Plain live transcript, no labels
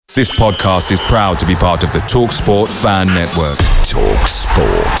This podcast is proud to be part of the TalkSport Fan Network.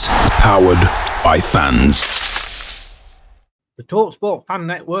 TalkSport. Powered by fans. The TalkSport Fan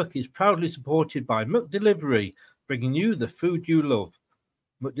Network is proudly supported by McDelivery, bringing you the food you love.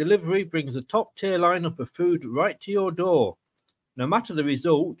 McDelivery brings a top-tier lineup of food right to your door. No matter the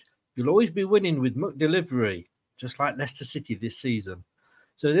result, you'll always be winning with McDelivery, just like Leicester City this season.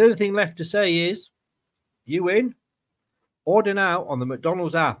 So the only thing left to say is, you win? Order now on the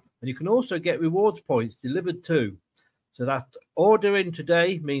McDonald's app, and you can also get rewards points delivered too. So that ordering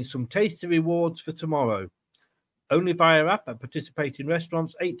today means some tasty rewards for tomorrow. Only via app at participating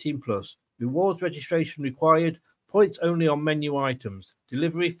restaurants, 18+. Rewards registration required. Points only on menu items.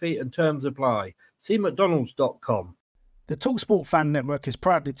 Delivery fee and terms apply. See mcdonalds.com. The TalkSport Fan Network is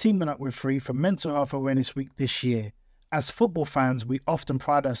proudly teaming up with Free for Mental Health Awareness Week this year. As football fans, we often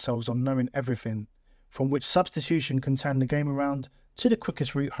pride ourselves on knowing everything, from which substitution can turn the game around to the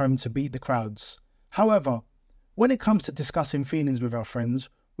quickest route home to beat the crowds. However, when it comes to discussing feelings with our friends,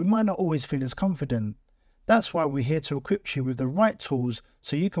 we might not always feel as confident. That's why we're here to equip you with the right tools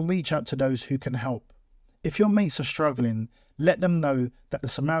so you can reach out to those who can help. If your mates are struggling, let them know that the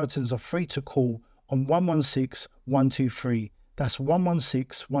Samaritans are free to call on 116 123. That's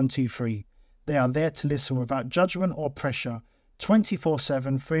 116 123. They are there to listen without judgment or pressure,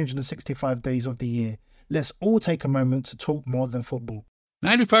 24/7, 365 days of the year. Let's all take a moment to talk more than football.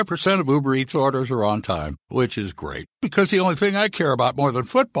 95% of Uber Eats orders are on time, which is great, because the only thing I care about more than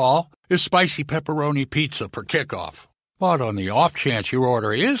football is spicy pepperoni pizza for kickoff. But on the off chance your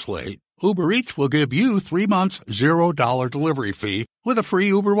order is late, Uber Eats will give you 3 months $0 delivery fee with a free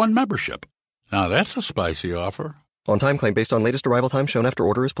Uber One membership. Now that's a spicy offer. On-time claim based on latest arrival time shown after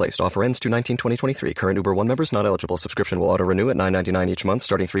order is placed. Offer ends 2/19/2023. Current Uber One members not eligible. Subscription will auto-renew at $9.99 each month,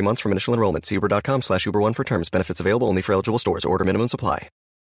 starting 3 months from initial enrollment. See uber.com/Uber One for terms. Benefits available only for eligible stores. Order minimum supply.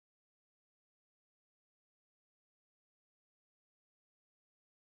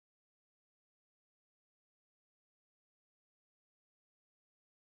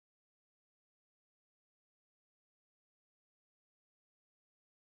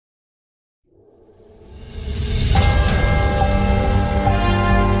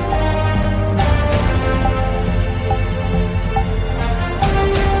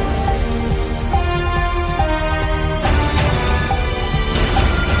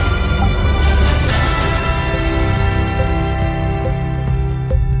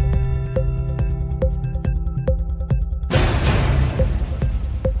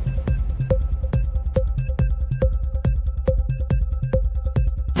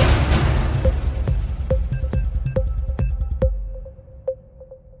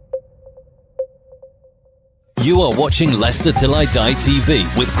 You are watching Leicester Till I Die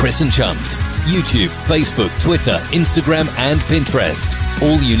TV with Chris and Chums. YouTube, Facebook, Twitter, Instagram and Pinterest.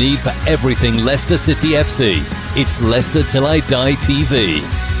 All you need for everything Leicester City FC. It's Leicester Till I Die TV.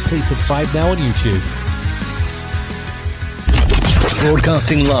 Please subscribe now on YouTube.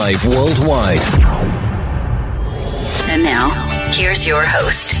 Broadcasting live worldwide. And now, here's your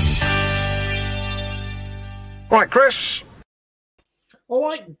host. Right, Chris. All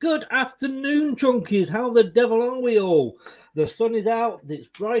right, good afternoon, Chunkies. How the devil are we all? The sun is out. It's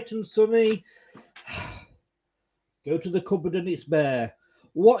bright and sunny. Go to the cupboard and it's bare.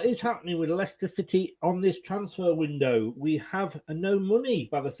 What is happening with Leicester City on this transfer window? We have no money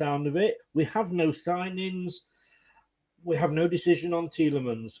by the sound of it. We have no signings. We have no decision on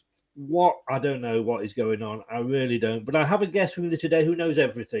Tielemans. What? I don't know what is going on. I really don't. But I have a guest with me today who knows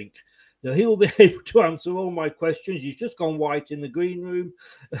everything. Now, he will be able to answer all my questions. He's just gone white in the green room.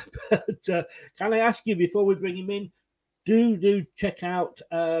 But can I ask you, before we bring him in, do check out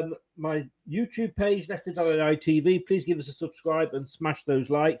my YouTube page, Leicester Till I Die TV. Please give us a subscribe and smash those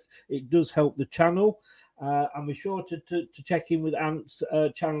likes. It does help the channel. And be sure to check in with Ant's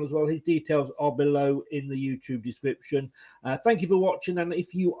channel as well. His details are below in the YouTube description. Thank you for watching. And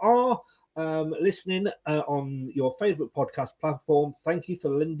if you are listening on your favorite podcast platform, thank you for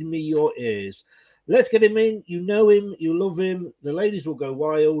lending me your ears. Let's get him in. You know him, you love him. The ladies will go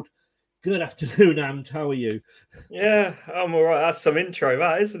wild. Good afternoon, Ant. How are you? Yeah, I'm all right. That's some intro,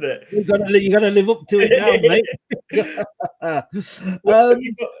 that, isn't it? You got to live up to it now, mate. Well,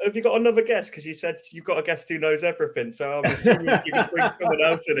 have you got another guest? Because you said you've got a guest who knows everything. So I'm assuming you can bring someone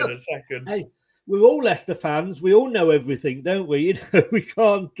else in a second. Hey, we're all Leicester fans. We all know everything, don't we? You know, we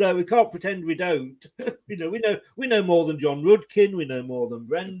can't pretend we don't. We know more than John Rudkin. We know more than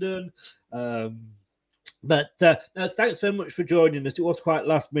Brendan. But no, thanks very much for joining us. It was quite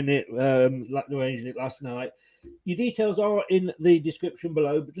last minute, arranging it last night. Your details are in the description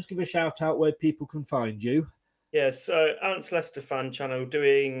below, but just give a shout out where people can find you. Yeah, so Ants Leicester fan channel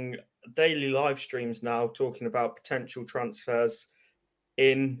doing daily live streams now, talking about potential transfers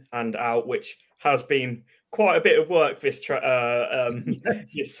in and out, which has been quite a bit of work this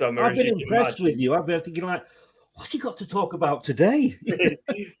this summer, I've as been you can impressed imagine. with you. I've been thinking, like, what's he got to talk about today?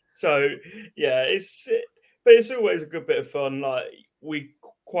 So yeah, but it's always a good bit of fun. Like, we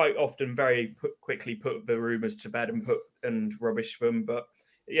quite often very quickly put the rumours to bed and rubbish them, but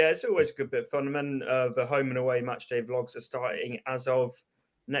yeah, it's always a good bit of fun. And then the home and away match day vlogs are starting as of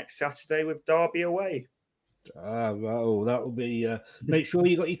next Saturday with Derby away. Well, that will be. Make sure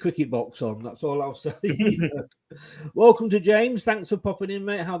you got your cricket box on. That's all I'll say. Welcome to James. Thanks for popping in,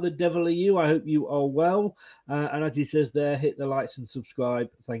 mate. How the devil are you? I hope you are well. And as he says there, hit the likes and subscribe.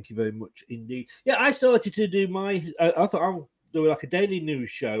 Thank you very much indeed. Yeah, I started to do my. I thought I'll do like a daily news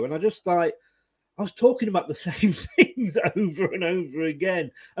show, and I was talking about the same things over and over again.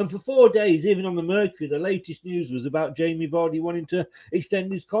 And for 4 days, even on the Mercury, the latest news was about Jamie Vardy wanting to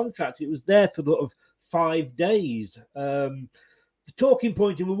extend his contract. It was there for sort of 5 days. The talking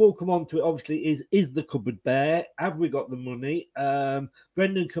point, and we will come on to it, obviously, is the cupboard bare? Have we got the money?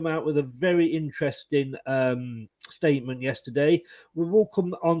 Brendan came out with a very interesting statement yesterday. We will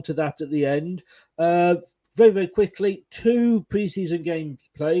come on to that at the end. Very, very quickly, 2 preseason games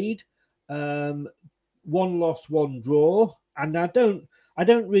played. 1 loss, 1 draw. And I don't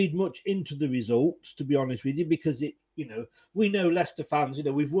read much into the results, to be honest with you, because we know Leicester fans,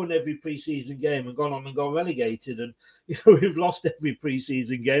 we've won every pre-season game and gone on and got relegated, and we've lost every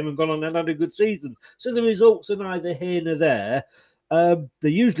pre-season game and gone on and had a good season. So the results are neither here nor there. They're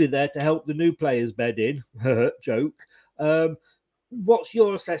usually there to help the new players bed in. Joke. What's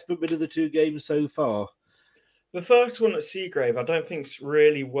your assessment of the 2 games so far? The first one at Seagrave, I don't think it's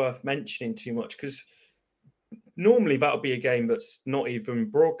really worth mentioning too much, because normally that would be a game that's not even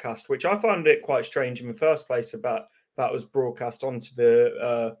broadcast, which I found it quite strange in the first place that was broadcast onto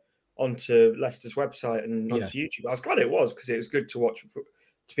Leicester's website and onto YouTube. I was glad it was, because it was good to watch,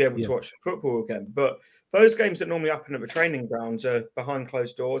 to be able to watch football again. But those games that normally happen at the training grounds are behind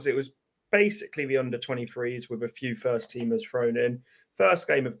closed doors. It was basically the under-23s with a few first teamers thrown in. First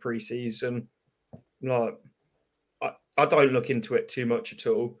game of pre-season. Like, I don't look into it too much at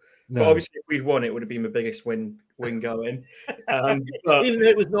all. No. But obviously, if we'd won, it would have been the biggest win going. Even though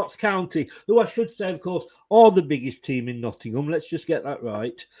it was Notts County, who I should say, of course, are the biggest team in Nottingham. Let's just get that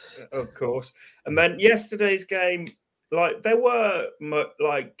right. Of course. And then yesterday's game, there were,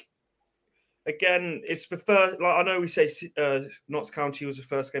 again, it's the first, I know we say Notts County was the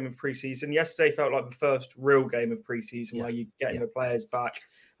first game of pre-season. Yesterday felt like the first real game of pre-season where you're getting the players back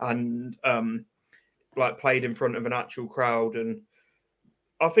and played in front of an actual crowd. And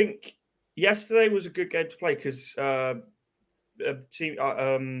I think yesterday was a good game to play, because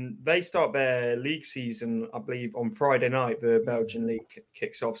they start their league season, I believe, on Friday night. The Belgian league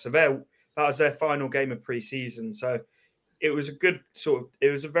kicks off, so that was their final game of pre-season. So it was a good it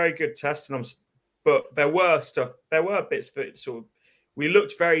was a very good test. But there were bits that we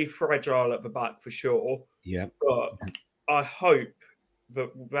looked very fragile at the back for sure. Yeah, but I hope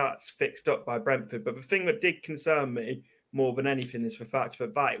that's fixed up by Brentford. But the thing that did concern me more than anything is the fact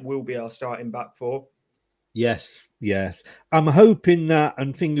that will be our starting back four. Yes. I'm hoping that,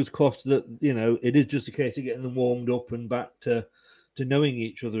 and fingers crossed that, it is just a case of getting them warmed up and back to knowing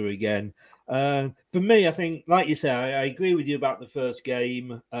each other again. For me, I think, like you say, I agree with you about the first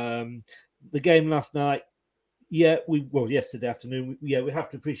game. The game last night, yesterday afternoon, we have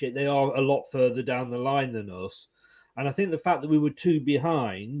to appreciate they are a lot further down the line than us. And I think the fact that we were 2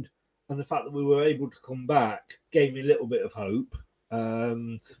 behind and the fact that we were able to come back gave me a little bit of hope.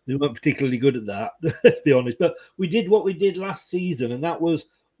 We weren't particularly good at that, let's be honest. But we did what we did last season, and that was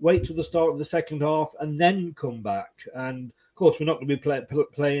wait till the start of the second half and then come back. And, of course, we're not going to be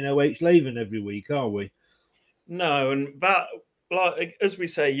playing OH Leuven every week, are we? No, and that, as we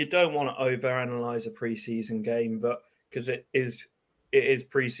say, you don't want to overanalyze a pre-season game, but because it is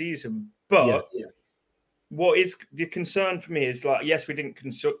pre-season. But what is the concern for me is, yes, we didn't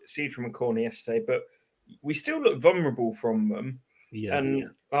concede from a corner yesterday, but we still look vulnerable from them.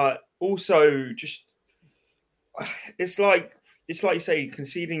 Also, just it's like you say,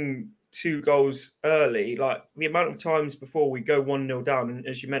 conceding 2 goals early. Like, the amount of times before we go 1-0 down, and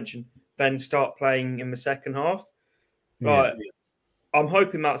as you mentioned, then start playing in the second half. I'm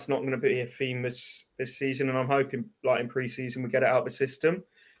hoping that's not going to be a theme this season, and I'm hoping, in pre-season, we get it out of the system.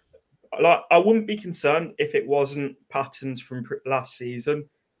 I wouldn't be concerned if it wasn't patterns from last season.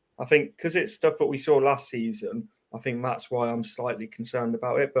 I think because it's stuff that we saw last season, I think that's why I'm slightly concerned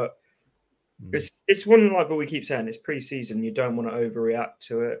about it. But it's one but we keep saying it's pre-season. You don't want to overreact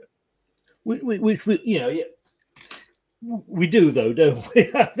to it. Which We do, though, don't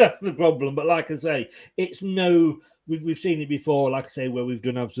we? That's the problem. But like I say, it's no. We've seen it before. Like I say, where we've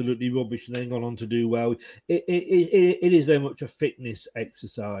done absolutely rubbish and then gone on to do well. It is very much a fitness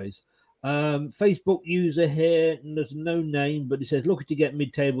exercise. Facebook user here, and there's no name, but it says, "Looking to get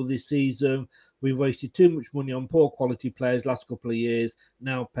mid-table this season. We've wasted too much money on poor quality players last couple of years.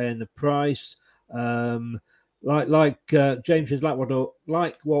 Now paying the price." James says, like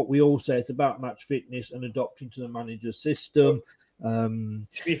what we all say, it's about match fitness and adopting to the manager's system. To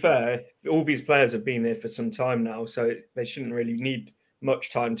be fair, all these players have been here for some time now, so they shouldn't really need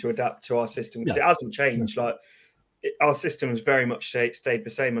much time to adapt to our system because it hasn't changed. Our system has very much stayed the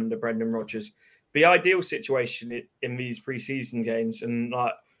same under Brendan Rodgers. The ideal situation in these pre-season games, and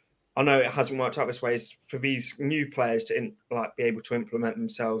I know it hasn't worked out this way, is for these new players to be able to implement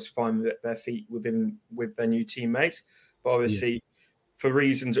themselves, find their feet with their new teammates. But obviously, for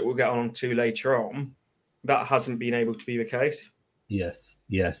reasons that we'll get on to later on, that hasn't been able to be the case. Yes.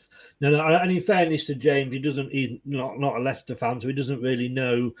 No. And in fairness to James, he's not a Leicester fan, so he doesn't really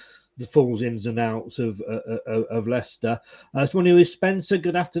know the full ins and outs of Leicester. Someone who is Spencer.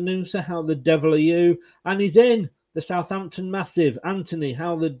 Good afternoon, sir. How the devil are you? And he's in. The Southampton massive. Anthony,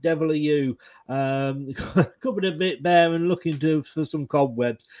 how the devil are you? Covered a bit bare and looking for some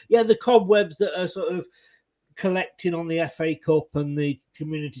cobwebs. Yeah, the cobwebs that are sort of collecting on the FA Cup and the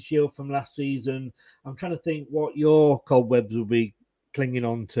Community Shield from last season. I'm trying to think what your cobwebs will be clinging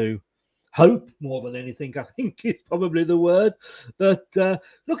on to. Hope more than anything, I think, is probably the word. But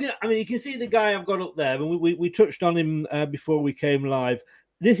looking at, you can see the guy I've got up there, and we touched on him before we came live.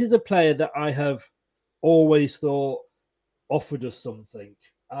 This is a player that I have always thought offered us something.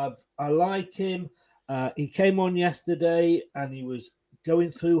 I like him. He came on yesterday and he was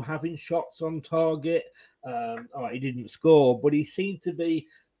going through having shots on target. He didn't score, but he seemed to be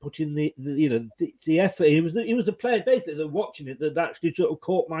putting the effort. He was a player basically that watching it that actually sort of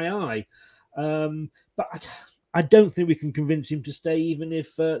caught my eye. But I don't think we can convince him to stay, even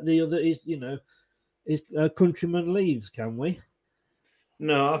if the other his countryman leaves. Can we?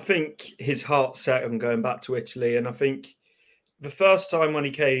 No, I think his heart's set on going back to Italy. And I think the first time when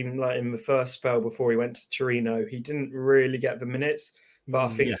he came, in the first spell before he went to Torino, he didn't really get the minutes, but I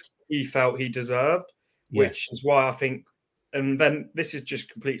think he felt he deserved, which is why I think, and then this is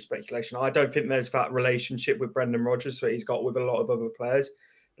just complete speculation, I don't think there's that relationship with Brendan Rodgers that he's got with a lot of other players.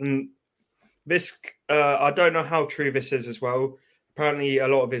 And this, I don't know how true this is as well. Apparently, a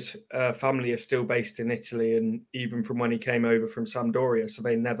lot of his family are still based in Italy, and even from when he came over from Sampdoria, so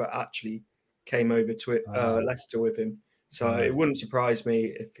they never actually came over to Leicester with him. So it wouldn't surprise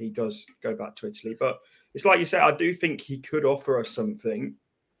me if he does go back to Italy. But it's like you say, I do think he could offer us something,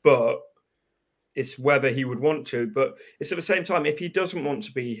 but it's whether he would want to. But it's at the same time, if he doesn't want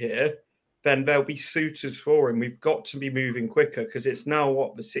to be here, then there'll be suitors for him. We've got to be moving quicker because it's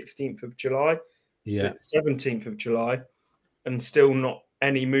now, the 16th of July? Yeah. So it's 17th of July. And still not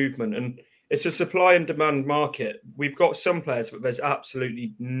any movement. And it's a supply and demand market. We've got some players, but there's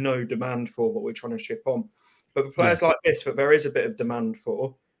absolutely no demand for what we're trying to ship on. But the players like this, that there is a bit of demand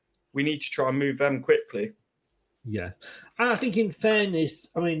for, we need to try and move them quickly. Yeah. And I think in fairness,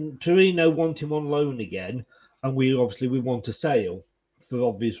 Torino want him on loan again, and we want a sale for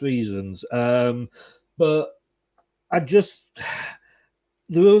obvious reasons. But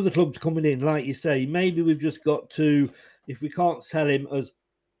there are other clubs coming in, like you say, maybe we've just got to, if we can't sell him as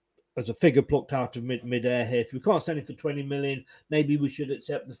a figure plucked out of mid-air here, if we can't sell him for 20 million, maybe we should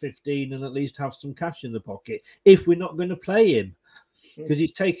accept the 15 and at least have some cash in the pocket if we're not going to play him. Because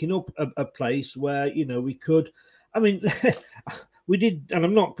he's taking up a place where, we could, we did, and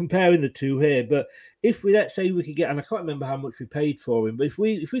I'm not comparing the two here, but if let's say we could get, and I can't remember how much we paid for him, but if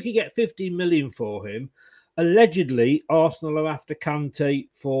we could get 15 million for him, allegedly Arsenal are after Kante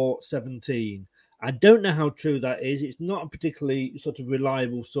for 17. I don't know how true that is. It's not a particularly sort of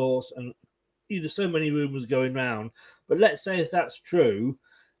reliable source, and there's so many rumours going around. But let's say if that's true,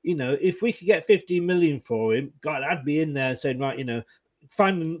 if we could get 15 million for him, God, I'd be in there saying, right,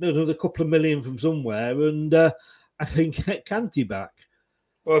 find another couple of million from somewhere, and I think get Kante back.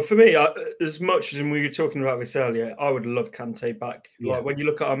 Well, for me, as much as we were talking about this earlier, I would love Kante back. Yeah. Like when you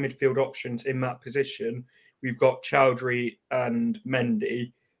look at our midfield options in that position, we've got Chowdhury and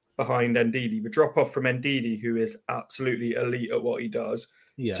Mendy behind Ndidi. The drop off from Ndidi, who is absolutely elite at what he does,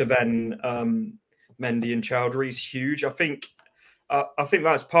 to then Mendy and Chowdhury is huge. I think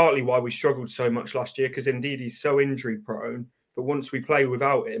that's partly why we struggled so much last year, because Ndidi's so injury prone. But once we play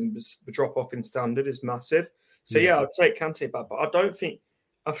without him, the drop off in standard is massive. So I'll take Kante back, but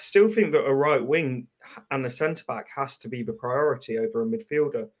I still think that a right wing and a centre back has to be the priority over a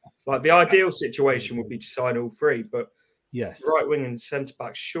midfielder. Like the ideal situation would be to sign all three, but Yes. Right wing and centre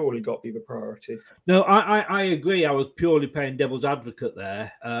back surely got to be the priority. No, I agree. I was purely playing devil's advocate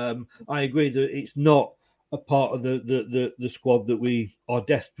there. I agree that it's not a part of the squad that we are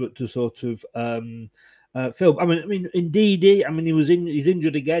desperate to sort of fill. I mean, indeed, he's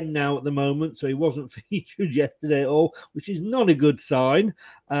injured again now at the moment, so he wasn't featured yesterday at all, which is not a good sign.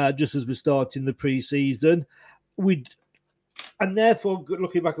 Just as we're starting the pre-season, and therefore,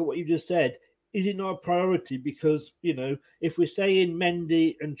 looking back at what you just said, is it not a priority? Because, if we're saying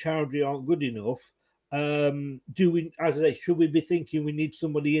Mendy and Chowdhury aren't good enough, should we be thinking we need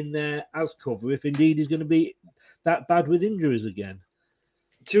somebody in there as cover if indeed he's going to be that bad with injuries again?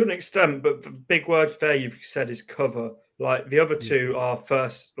 To an extent, but the big word there you've said is cover. Like the other two are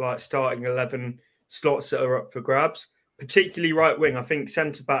first, like starting 11 slots that are up for grabs, particularly right wing. I think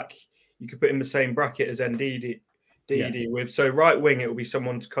centre back you could put in the same bracket as Ndidi. With so right wing it will be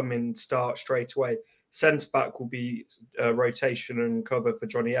someone to come in and start straight away. Centre back will be rotation and cover for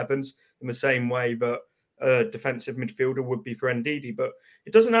Johnny Evans in the same way that a defensive midfielder would be for Ndidi. But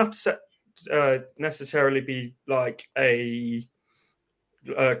it doesn't have to necessarily be like a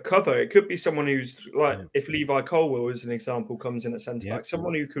cover. It could be someone who's like if Levi Colwell, as an example, comes in at centre back,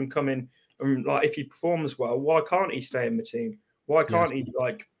 someone who can come in and like if he performs well, why can't he stay in the team? Why can't he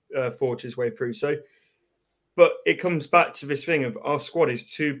forge his way through? So. But it comes back to this thing of our squad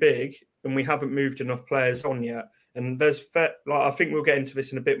is too big and we haven't moved enough players on yet. And I think we'll get into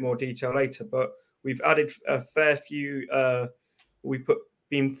this in a bit more detail later, but we've added a fair few.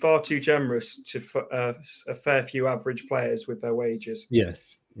 Been far too generous to a fair few average players with their wages.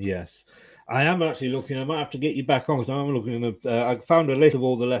 Yes. I am actually looking. I might have to get you back on because I'm looking at. I found a list of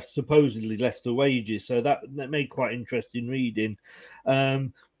all the supposedly Leicester wages, so that made quite interesting reading.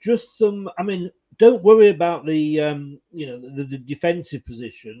 Just some. I mean, don't worry about the the defensive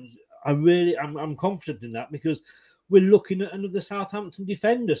positions. I'm confident in that because we're looking at another Southampton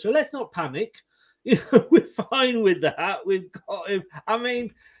defender. So let's not panic. We're fine with that. We've got him. I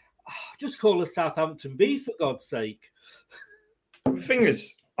mean, just call us Southampton B for God's sake. The thing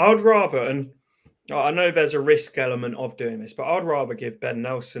is, I'd rather, and I know there's a risk element of doing this, but I'd rather give Ben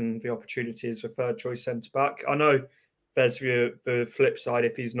Nelson the opportunity as a third choice centre back. I know there's the flip side.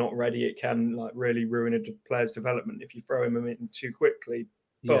 If he's not ready, it can really ruin a player's development if you throw him in too quickly.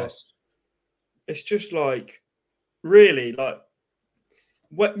 But it's just really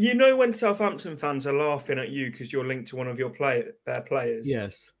what when Southampton fans are laughing at you because you're linked to one of their players.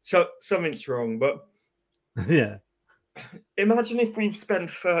 Yes. So something's wrong. But yeah. Imagine if we've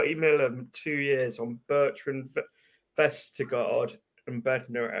spent 30 million 2 years on Bertrand, Vestergaard, and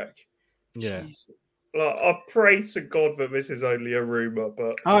Bednarek. Yeah. Jeez. I pray to God that this is only a rumour,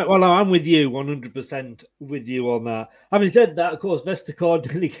 but... All right, well, I'm with you, 100% with you on that. Having said that, of course,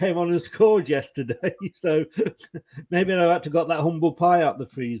 Vestergaard nearly came on and scored yesterday, so maybe I had to got that humble pie out the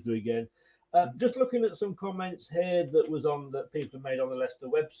freezer again. Just looking at some comments here that people made on the Leicester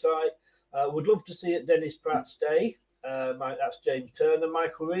website. Would love to see Dennis Pratt stay. That's James Turner.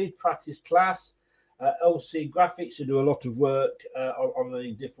 Michael Reed, Pratt is class. LC Graphics, who do a lot of work on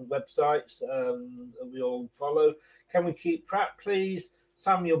the different websites that we all follow. Can we keep Pratt, please?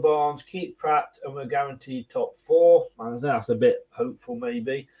 Samuel Barnes, keep Pratt, and we're guaranteed top 4. That's a bit hopeful,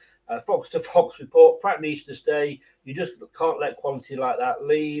 maybe. Fox to Fox report, Pratt needs to stay. You just can't let quality like that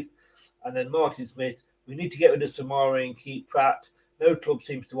leave. And then Martin Smith, we need to get rid of Samari and keep Pratt. No club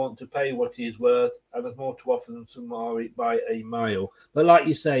seems to want to pay what he is worth, and there's more to offer than Samari by a mile. But like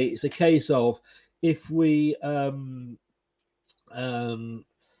you say, it's a case of if a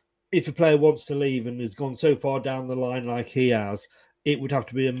player wants to leave and has gone so far down the line like he has, it would have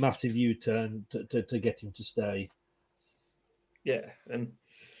to be a massive U-turn to get him to stay. Yeah, and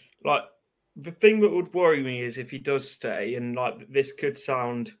the thing that would worry me is if he does stay, and this could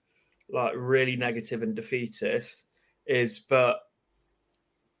sound really negative and defeatist, is that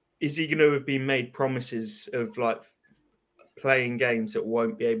is he going to have been made promises of playing games that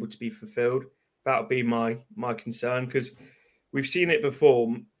won't be able to be fulfilled? That would be my concern, because we've seen it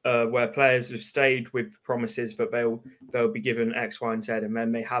before where players have stayed with promises that they'll be given X, Y, and Z, and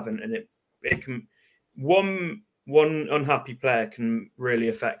then they haven't, and it can one unhappy player can really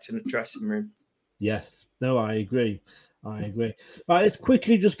affect a dressing room. Yes, no, I agree. Right, let's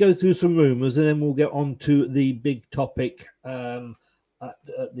quickly just go through some rumours, and then we'll get on to the big topic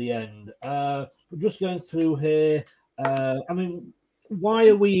at the end. We're just going through here. Why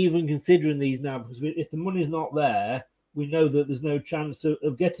are we even considering these now? Because if the money's not there, we know that there's no chance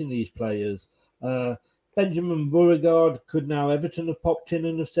of getting these players. Benjamin Beauregard, could now Everton have popped in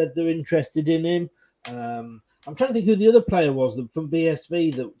and have said they're interested in him? I'm trying to think who the other player was from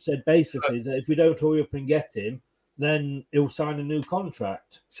BSV that said basically that if we don't hurry up and get him, then he'll sign a new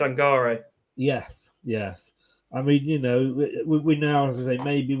contract. Sangare. Yes. I mean, you know, we now, as I say,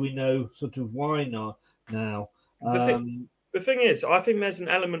 maybe we know sort of why not now. The thing is, I think there's an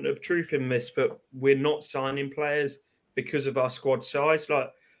element of truth in this that we're not signing players because of our squad size. Like,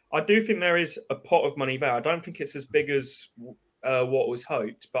 I do think there is a pot of money there. I don't think it's as big as what was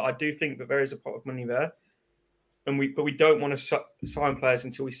hoped, but I do think that there is a pot of money there. And we don't want to sign players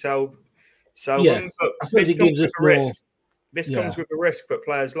until we sell them. But this comes with a risk. This comes with a risk that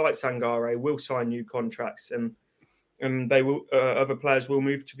players like Sangare will sign new contracts, and they will other players will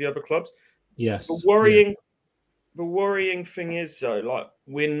move to the other clubs. Yes. The worrying thing is though, like,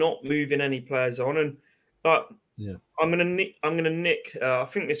 we're not moving any players on, and like, I'm gonna nick. I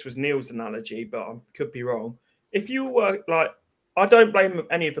think this was Neil's analogy, but I could be wrong. If you were like, I don't blame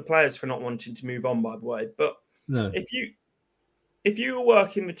any of the players for not wanting to move on, by the way, but if you were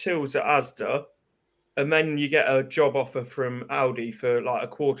working the tills at Asda, and then you get a job offer from Audi for like a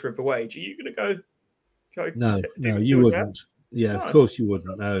quarter of the wage, are you going to go? No, you wouldn't. Yeah, of course you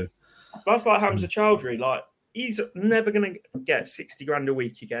wouldn't. No, that's like Hamza Chowdhury. Like, he's never going to get 60 grand a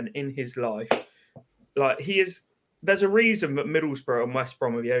week again in his life. Like, he is. There's a reason that Middlesbrough and West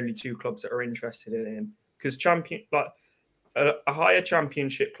Brom are the only two clubs that are interested in him, because a higher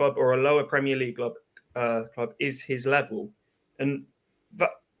Championship club or a lower Premier League club is his level, and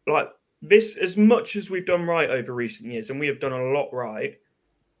that, like, this, as much as we've done right over recent years, and we have done a lot right,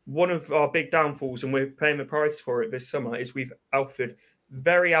 one of our big downfalls, and we're paying the price for it this summer, is we've offered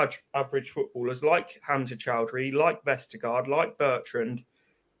very average footballers like Hamza Chowdhury, like Vestergaard, like Bertrand,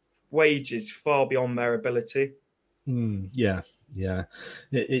 wages far beyond their ability. Yeah.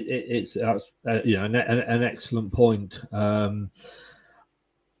 It's an excellent point.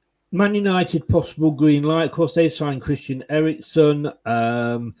 Man United possible green light. Of course, they've signed Christian Eriksen,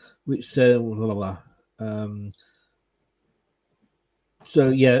 which so one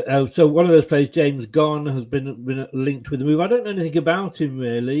of those players, James Garner, has been linked with the move. I don't know anything about him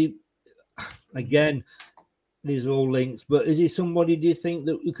really. Again, these are all links, but is he somebody, do you think,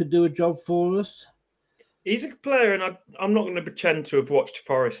 that could do a job for us? He's a player, and I'm not going to pretend to have watched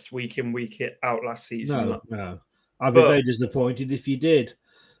Forest week in, week out last season. No. I'd be very disappointed if you did.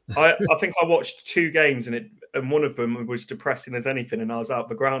 I think I watched 2 games, and one of them was depressing as anything, and I was out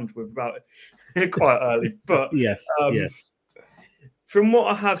the ground with about it quite early. But yes. From what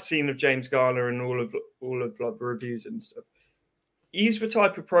I have seen of James Garner and all of the reviews and stuff, he's the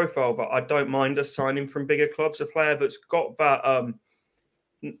type of profile that I don't mind us signing from bigger clubs. A player that's got that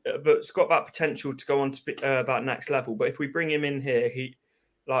potential to go on to that next level. But if we bring him in here,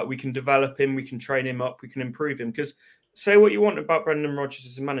 we can develop him, we can train him up, we can improve him. Because say what you want about Brendan Rodgers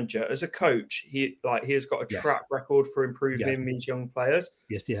as a manager, as a coach, he has got a track record for improving these young players.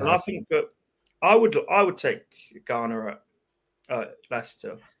 Yes, he has. And I think that I would take Garner at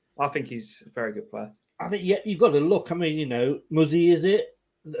Leicester. I think he's a very good player. I think you've got to look. I mean, you know, Muzzy, is it?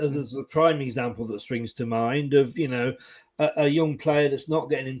 As a prime example that springs to mind of, you know, a young player that's not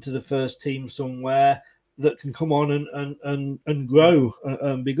getting into the first team somewhere that can come on and grow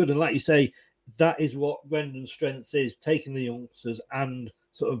and be good. And like you say, that is what Brendan's strength is, taking the youngsters and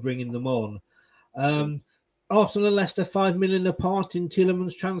sort of bringing them on. Arsenal and Leicester 5 million apart in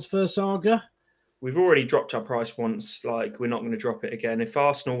Tielemans' transfer saga. We've already dropped our price once. Like, we're not going to drop it again. If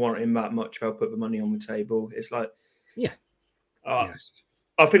Arsenal want him that much, they'll put the money on the table. It's like, yes.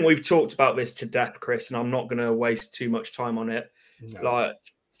 I think we've talked about this to death, Chris, and I'm not going to waste too much time on it. No. Like,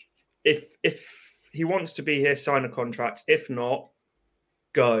 if he wants to be here, sign a contract. If not,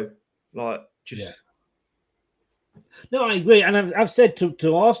 go. Like, just. Yeah. No, I agree, and I've said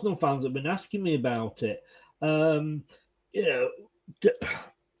to Arsenal fans that have been asking me about it. You know,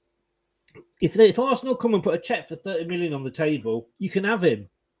 if Arsenal come and put a check for 30 million on the table, you can have him.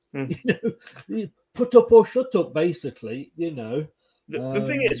 You know, put up or shut up, basically. You know. The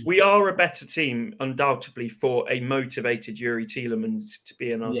thing is, we are a better team, undoubtedly, for a motivated Youri Tielemans to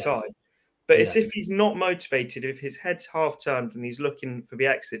be on our side. But it's if he's not motivated, if his head's half turned and he's looking for the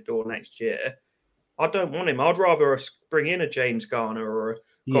exit door next year, I don't want him. I'd rather us bring in a James Garner or a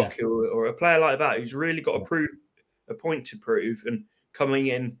Koku or a player like that who's really got a point to prove and coming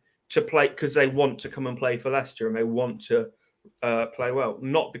in to play because they want to come and play for Leicester and they want to play well,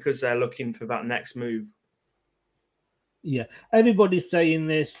 not because they're looking for that next move. Yeah, everybody's saying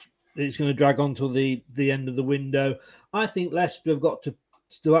this. It's going to drag on till the end of the window. I think Leicester have got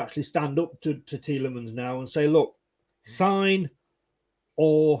to actually stand up to Tielemans now and say, look, sign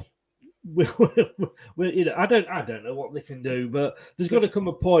or you know, I don't know what they can do, but there's got to come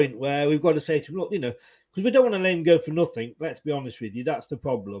a point where we've got to say to him, look, you know, because we don't want to let him go for nothing. Let's be honest with you, that's the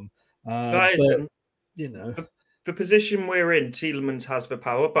problem. You know, the position we're in, Tielemans has the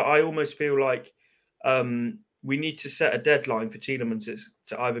power, but I almost feel like we need to set a deadline for Tielemans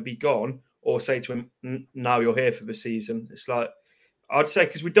to either be gone or say to him, now you're here for the season. It's like, I'd say,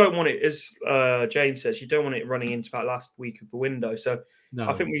 because we don't want it, as James says, you don't want it running into that last week of the window. So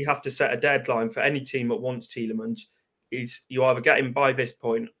I think we have to set a deadline for any team that wants Tielemans. You either get him by this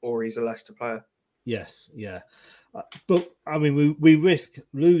point or he's a Leicester player. Yes, yeah. But, I mean, we risk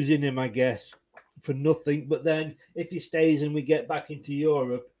losing him, I guess, for nothing. But then if he stays and we get back into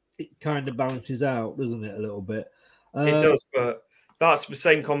Europe, it kind of balances out, doesn't it, a little bit? It does, but that's the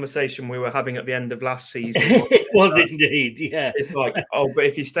same conversation we were having at the end of last season. It was indeed, yeah. It's like, but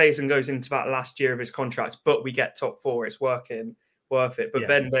if he stays and goes into that last year of his contract, but we get top 4, it's worth it. But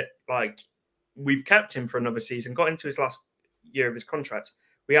then, we've kept him for another season, got into his last year of his contract.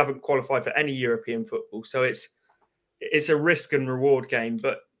 We haven't qualified for any European football, so it's a risk and reward game.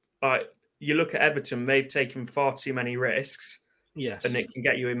 But you look at Everton, they've taken far too many risks. Yes, and it can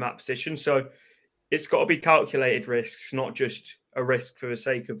get you in that position. So it's got to be calculated risks, not just a risk for the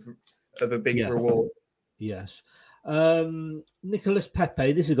sake of a big reward. Yes. Nicolas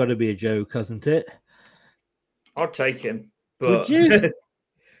Pepe, this has got to be a joke, hasn't it? I'd take him. But would you?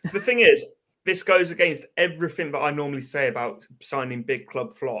 The thing is, this goes against everything that I normally say about signing big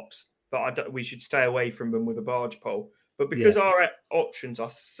club flops, that we should stay away from them with a barge pole. But because our options are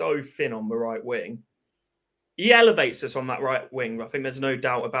so thin on the right wing, he elevates us on that right wing. I think there's no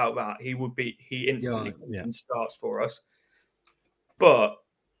doubt about that. He instantly starts for us. But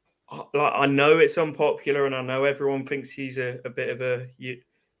I know it's unpopular, and I know everyone thinks he's a bit of a you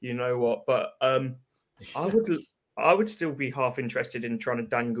know what. But I would still be half interested in trying to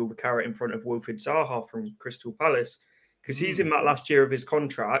dangle the carrot in front of Wilfried Zaha from Crystal Palace, because he's in that last year of his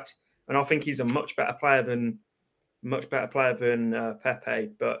contract, and I think he's a much better player than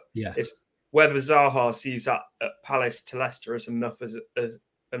Pepe. But it's whether Zaha sees that at Palace to Leicester as enough of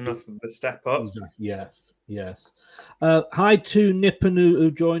a step up. Yes. Hi to Nippon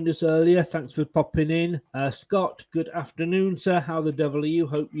who joined us earlier. Thanks for popping in. Scott, good afternoon, sir. How the devil are you?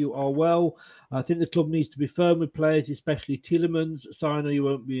 Hope you are well. I think the club needs to be firm with players, especially Tielemans. Signer, you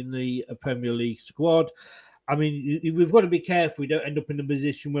won't be in the Premier League squad. I mean, we've got to be careful we don't end up in a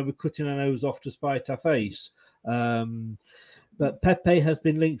position where we're cutting our nose off to spite our face. But Pepe has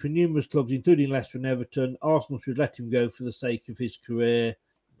been linked with numerous clubs, including Leicester and Everton. Arsenal should let him go for the sake of his career.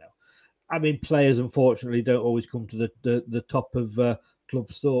 No, I mean, players unfortunately don't always come to the top of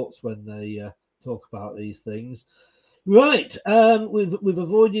clubs' thoughts when they talk about these things. Right, we've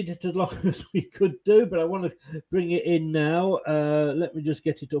avoided it as long as we could do, but I want to bring it in now. Let me just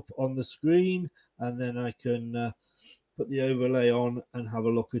get it up on the screen, and then I can put the overlay on and have a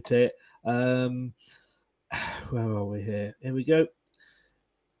look at it. Where are we here? Here we go.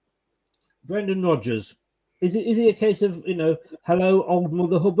 Brendan Rodgers. Is he a case of, hello, old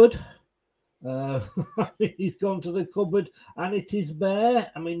Mother Hubbard? He's gone to the cupboard and it is bare.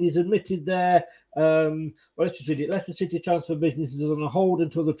 I mean, he's admitted there. Let's just read it. Leicester City transfer business is on a hold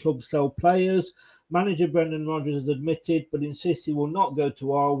until the club sell players. Manager Brendan Rodgers has admitted, but insists he will not go to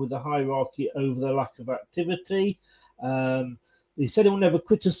war with the hierarchy over the lack of activity. He said he will never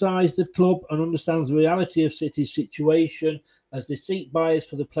criticise the club and understands the reality of City's situation as they seek buyers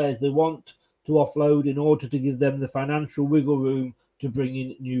for the players they want to offload in order to give them the financial wiggle room to bring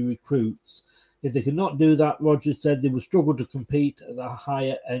in new recruits. If they cannot do that, Rodgers said they will struggle to compete at the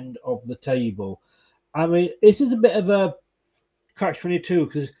higher end of the table. I mean, this is a bit of a catch-22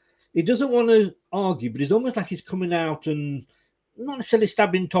 because he doesn't want to argue, but it's almost like he's coming out and not necessarily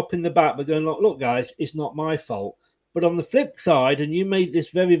stabbing top in the back, but going, look, guys, it's not my fault. But on the flip side, and you made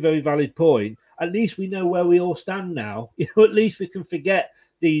this very, very valid point, at least we know where we all stand now. At least we can forget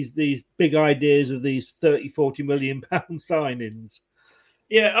these big ideas of these 30, 40 million pound signings.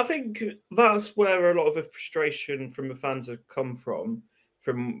 Yeah, I think that's where a lot of the frustration from the fans have come from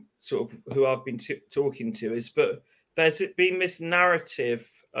sort of who I've been talking to, is but there's been this narrative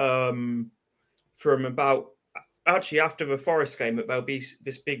from about, actually after the Forest game, that there'll be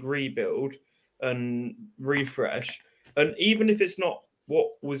this big rebuild and refresh. And even if it's not what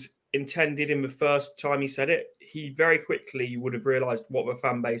was intended in the first time he said it, he very quickly would have realised what the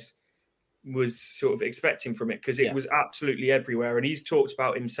fan base was sort of expecting from it, because it was absolutely everywhere. And he's talked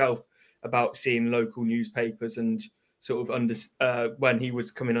about himself about seeing local newspapers and sort of when he was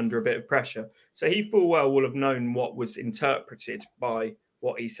coming under a bit of pressure. So he full well will have known what was interpreted by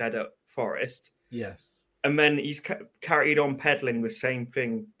what he said at Forest. Yes. And then he's carried on peddling the same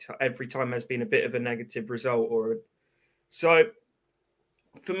thing every time there's been a bit of a negative result. So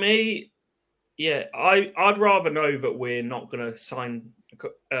for me, I'd rather know that we're not going to sign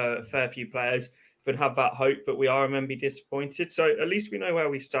a fair few players than have that hope that we are and then be disappointed. So at least we know where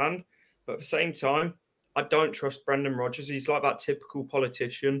we stand. But at the same time, I don't trust Brendan Rodgers. He's like that typical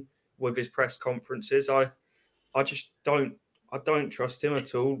politician with his press conferences. I just don't. I don't trust him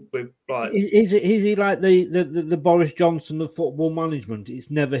at all. With like, is he like the Boris Johnson of football management?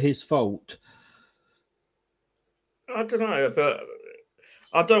 It's never his fault. I don't know, but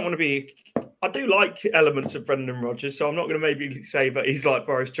I don't want to be. I do like elements of Brendan Rodgers, so I'm not going to maybe say that he's like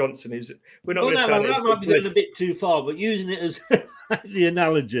Boris Johnson. We're not going to turn it that might be going a bit too far, but using it as the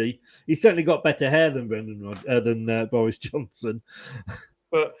analogy, he's certainly got better hair than Boris Johnson.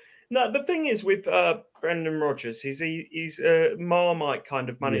 But no, the thing is with Brendan Rodgers, he's a Marmite kind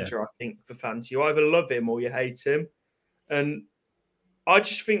of manager. I think for fans, you either love him or you hate him, and I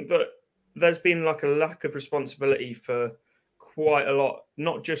just think that there's been like a lack of responsibility for quite a lot,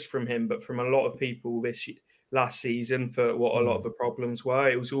 not just from him, but from a lot of people last season for what a lot of the problems were.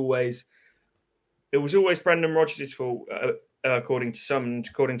 It was always Brendan Rodgers' fault, according to some, and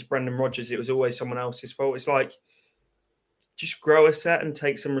according to Brendan Rodgers, it was always someone else's fault. It's like, just grow a set and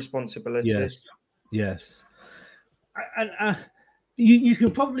take some responsibility. Yes. And you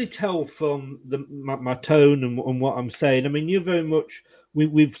can probably tell from my tone and what I'm saying. I mean, you're very much,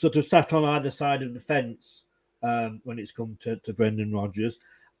 we've sort of sat on either side of the fence when it's come to Brendan Rodgers.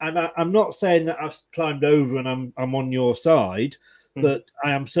 And I'm not saying that I've climbed over and I'm on your side, but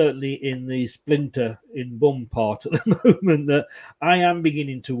I am certainly in the splinter in bum part at the moment that I am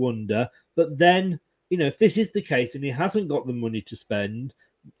beginning to wonder. But then, if this is the case and he hasn't got the money to spend,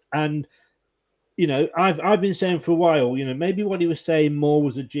 and I've been saying for a while, maybe what he was saying more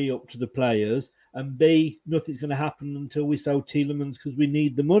was a G up to the players, and B, nothing's going to happen until we sell Tielemans because we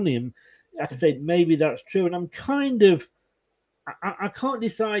need the money. And like I say, maybe that's true. And I'm kind of, I can't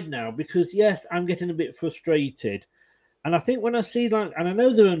decide now because yes, I'm getting a bit frustrated. And I think when I see and I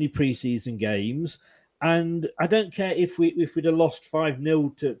know they're only pre-season games, and I don't care if we'd have lost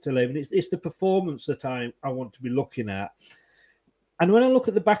 5-0 to Leven. It's the performance that I want to be looking at. And when I look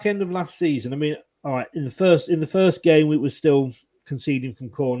at the back end of last season, I mean, all right, in the first game we were still conceding from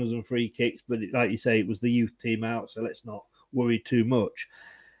corners and free kicks, but like you say, it was the youth team out, so let's not worry too much.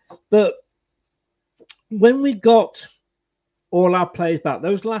 But when we got all our players back,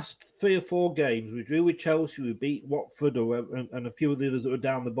 those last 3 or 4 games, we drew with Chelsea, we beat Watford, and a few of the others that were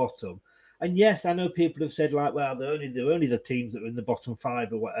down the bottom. And yes, I know people have said well, they're only the teams that were in the bottom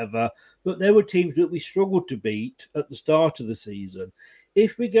 5 or whatever, but there were teams that we struggled to beat at the start of the season.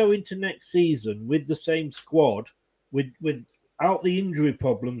 If we go into next season with the same squad, without the injury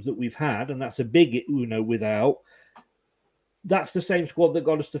problems that we've had, and that's a big, without, that's the same squad that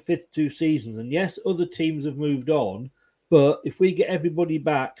got us to 5th 2 seasons. And yes, other teams have moved on, but if we get everybody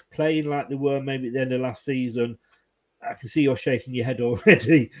back playing like they were maybe at the end of last season, I can see you're shaking your head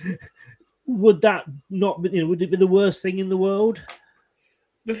already. Would that not be, would it be the worst thing in the world?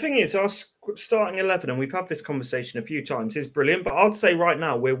 The thing is, our starting 11, and we've had this conversation a few times, is brilliant. But I'd say right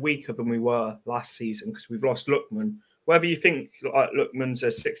now we're weaker than we were last season because we've lost Lookman. Whether you think like Lookman's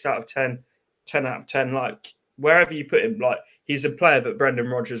a 6 out of 10, 10 out of 10, like wherever you put him, like he's a player that Brendan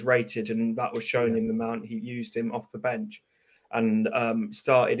Rodgers rated, and that was shown in the amount he used him off the bench and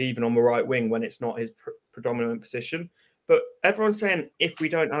started even on the right wing when it's not his predominant position. But everyone's saying if we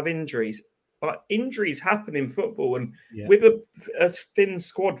don't have injuries, but injuries happen in football, and with a thin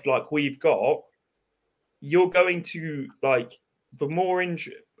squad like we've got, you're going to the more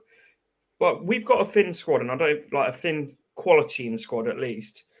injury. Well, we've got a thin squad, and I don't like a thin quality in the squad at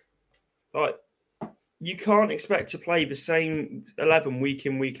least. Like you can't expect to play the same 11 week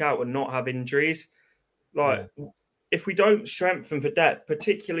in week out and not have injuries. If we don't strengthen the depth,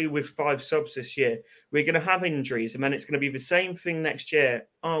 particularly with 5 subs this year, we're going to have injuries, and then it's going to be the same thing next year.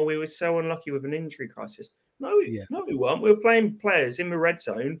 Oh, we were so unlucky with an injury crisis. No, we weren't. We were playing players in the red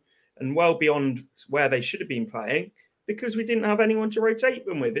zone and well beyond where they should have been playing because we didn't have anyone to rotate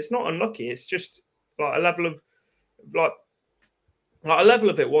them with. It's not unlucky. It's just like a level of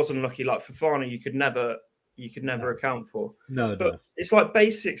it was unlucky. Like Fofana, you could never account for. No. It's like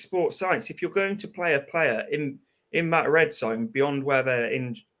basic sports science. If you're going to play a player in that red zone beyond where they're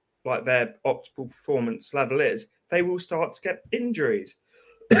in, like their optimal performance level is, they will start to get injuries.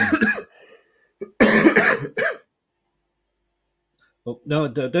 Oh, no,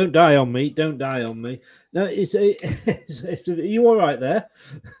 don't die on me. Don't die on me. No, are you all right there?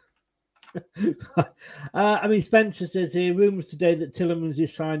 I mean, Spencer says here, rumours today that Tielemans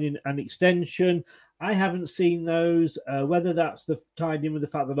is signing an extension. I haven't seen those. Whether that's tied in with the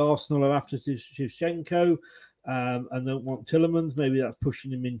fact that Arsenal are after Shevchenko and don't want Tielemans, maybe that's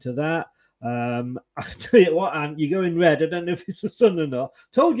pushing him into that. I tell you what, Ant, you go in red. I don't know if it's the sun or not.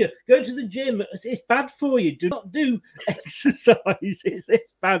 Told you, go to the gym. It's bad for you. Do not do exercise.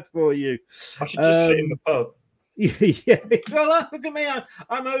 It's bad for you. I should just sit in the pub. Yeah. Well, look at me.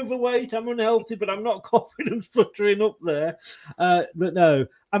 I'm overweight. I'm unhealthy, but I'm not confidence fluttering up there. But no,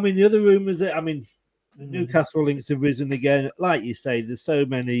 I mean, the other rumours that, the Newcastle links have risen again. Like you say, there's so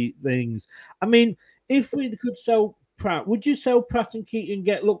many things. I mean, if we could sell Pratt, would you sell Pratt and Keating and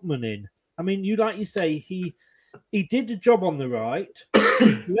get Lookman in? I mean, like you say, he did the job on the right.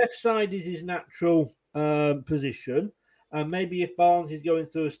 Left side is his natural position. And maybe if Barnes is going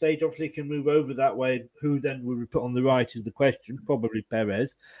through a stage, obviously he can move over that way. Who then would we put on the right is the question. Probably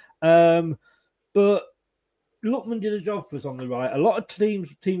Perez. But Lookman did a job for us on the right. A lot of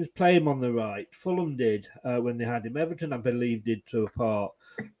teams play him on the right. Fulham did when they had him. Everton, I believe, did to a part.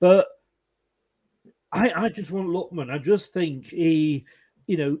 But I just want Lookman. I just think he's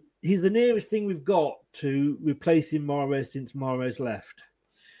the nearest thing we've got to replacing Mahrez since Mahrez left.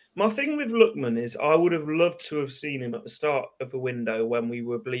 My thing with Lookman is I would have loved to have seen him at the start of the window when we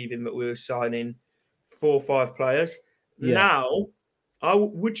were believing that we were signing 4 or 5 players. Yeah. Now,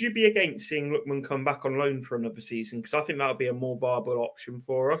 would you be against seeing Lookman come back on loan for another season? Because I think that would be a more viable option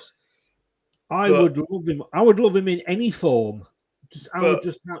for us. I would love him. I would love him in any form.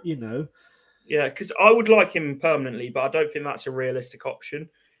 Yeah, because I would like him permanently, but I don't think that's a realistic option.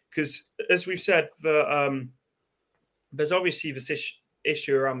 Because as we've said, there's obviously this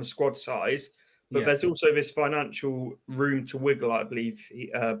issue around the squad size, but there's also this financial room to wiggle, I believe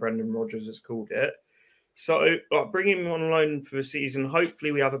Brendan Rodgers has called it. So bring him on loan for the season.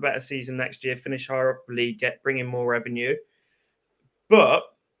 Hopefully we have a better season next year, finish higher up the league, bring in more revenue. But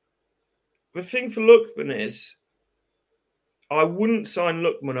the thing for Lookman is I wouldn't sign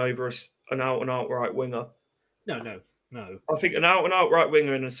Lookman over an out-and-out right winger. No. I think an out-and-out right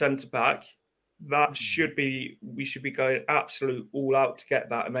winger and a centre-back, we should be going absolute all out to get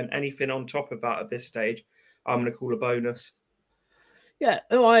that. And then anything on top of that at this stage, I'm going to call a bonus. Yeah,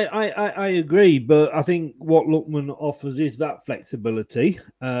 no, I agree. But I think what Lookman offers is that flexibility.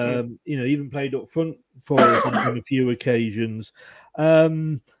 Even played up front for us on a few occasions.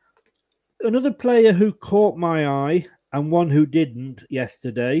 Another player who caught my eye and one who didn't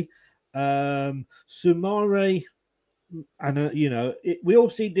yesterday, Soumaré. And, we all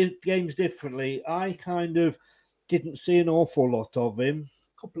see games differently. I kind of didn't see an awful lot of him.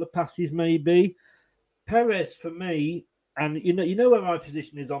 A couple of passes, maybe. Perez, for me, and you know where my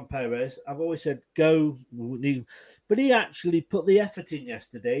position is on Perez. I've always said go. But he actually put the effort in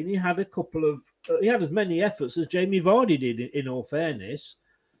yesterday, and he had he had as many efforts as Jamie Vardy did, in all fairness.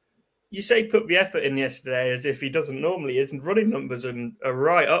 You say put the effort in yesterday as if he doesn't normally. His running numbers are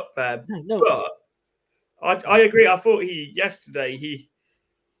right up there. No. But I agree. I thought yesterday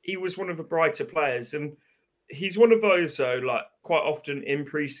he was one of the brighter players, and he's one of those though. Like quite often in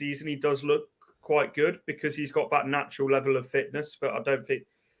pre-season, he does look quite good because he's got that natural level of fitness. But I don't think,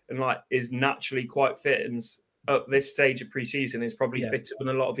 is naturally quite fit, and at this stage of pre-season is probably fitter than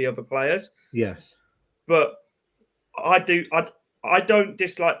a lot of the other players. Yes, but I don't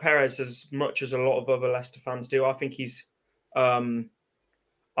dislike Perez as much as a lot of other Leicester fans do. I think he's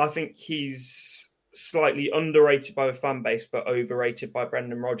slightly underrated by the fan base, but overrated by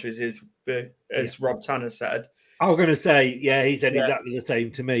Brendan Rodgers, as Rob Tanner said. I was going to say, he said exactly the same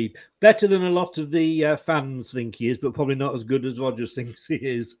to me. Better than a lot of the fans think he is, but probably not as good as Rodgers thinks he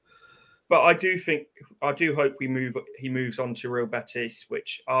is. But I do hope he moves on to Real Betis,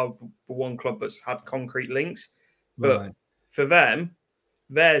 which are the one club that's had concrete links. But for them,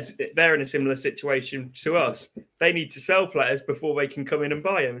 they're in a similar situation to us. They need to sell players before they can come in and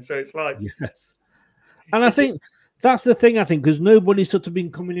buy them. So it's like... Yes. And I think that's the thing, because nobody's sort of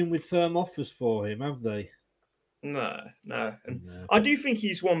been coming in with firm offers for him, have they? No. And I do think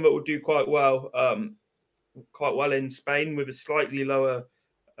he's one that will do quite well in Spain with a slightly lower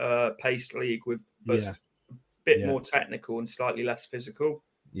paced league with a bit more technical and slightly less physical.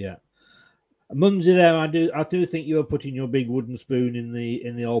 Yeah. Mumsy there, I do think you're putting your big wooden spoon in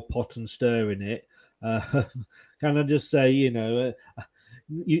the old pot and stirring it. Can I just say,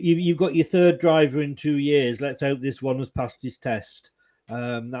 you've got your third driver in 2 years. Let's hope this one has passed his test.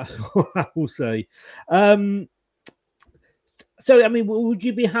 That's what I will say. So, would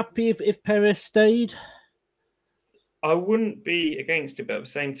you be happy if Perez stayed? I wouldn't be against it, but at the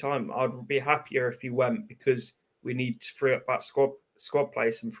same time, I'd be happier if he went because we need to free up that squad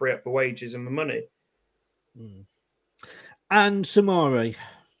place and free up the wages and the money. And Soumaré.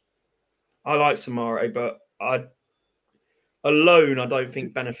 I like Soumaré, but I don't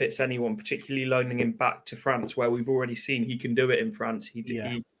think benefits anyone, particularly loaning him back to France, where we've already seen he can do it in France. He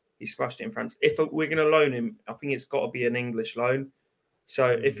He smashed it in France. If we're going to loan him, I think it's got to be an English loan. So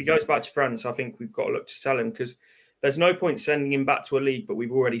if he goes back to France, I think we've got to look to sell him, because there's no point sending him back to a league, but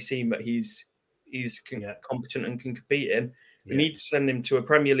we've already seen that he's competent and can compete in. We need to send him to a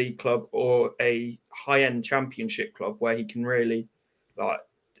Premier League club or a high-end Championship club where he can really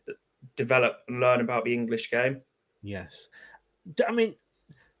develop and learn about the English game. Yes. I mean,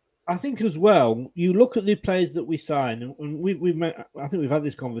 I think as well, you look at the players that we sign, and we've met, I think we've had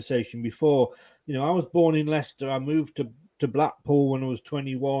this conversation before. You know, I was born in Leicester. I moved to Blackpool when I was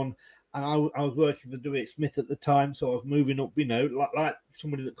 21, and I was working for Dewitt Smith at the time, so I was moving up, you know, like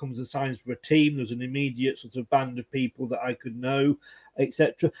somebody that comes and signs for a team. There's an immediate sort of band of people that I could know,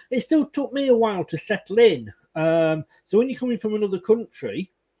 etc. It still took me a while to settle in. So when you're coming from another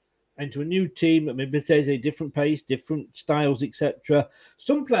country into a new team that maybe says a different pace, different styles, etc.,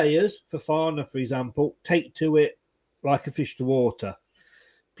 some players, Fofana, for example, take to it like a fish to water.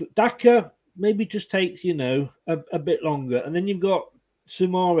 Daka maybe just takes, you know, a bit longer. And then you've got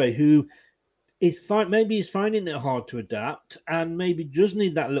Soumaré, who is maybe he's finding it hard to adapt and maybe does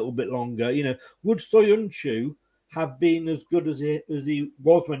need that little bit longer. You know, would Soyuncu have been as good as he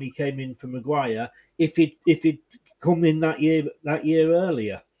was when he came in for Maguire if he'd come in that year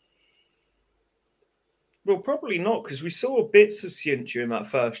earlier? Well, probably not, because we saw bits of Soyuncu in that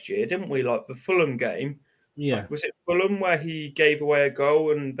first year, didn't we? Like the Fulham game. Yeah. Was it Fulham where he gave away a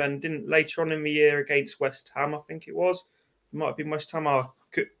goal and then didn't later on in the year against West Ham, I think it was? It might have been West Ham.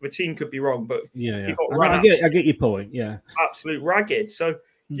 The team could be wrong, but he got I get your point, yeah. Absolute ragged. So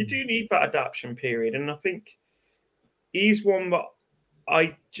you do need that adaptation period. And I think he's one that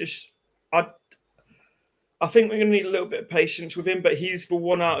I think we're going to need a little bit of patience with him, but he's the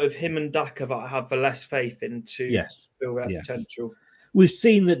one out of him and Daka that I have the less faith in to build that potential. We've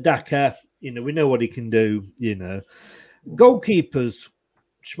seen that Daka, you know, we know what he can do, you know. Goalkeepers,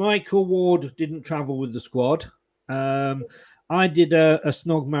 Schmeichel, Ward didn't travel with the squad. I did a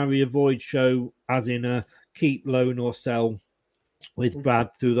snog, marry, avoid show, as in a keep, loan or sell with Brad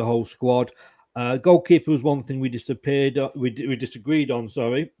through the whole squad. Goalkeeper was one thing we disagreed on,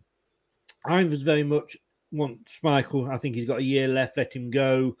 sorry. I was very much want Schmeichel. I think he's got a year left. Let him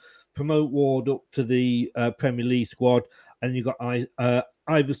go. Promote Ward up to the Premier League squad. And you've got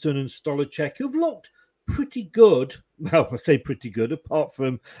Iverson and Stolarczyk, who've looked pretty good. Well, I say pretty good, apart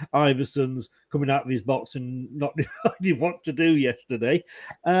from Iverson's coming out of his box and not deciding what to do yesterday.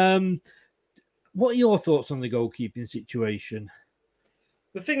 What are your thoughts on the goalkeeping situation?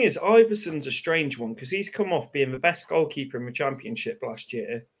 The thing is, Iverson's a strange one because he's come off being the best goalkeeper in the Championship last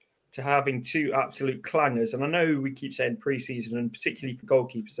year to having two absolute clangers. And I know we keep saying pre-season, and particularly for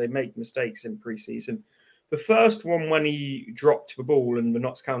goalkeepers, they make mistakes in pre-season. The first one when he dropped the ball and the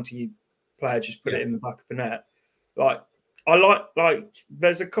Notts County player just put it in the back of the net.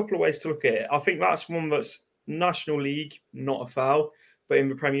 There's a couple of ways to look at it. I think that's one that's National League, not a foul. But in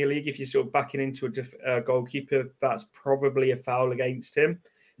the Premier League, if you're sort of backing into a goalkeeper, that's probably a foul against him.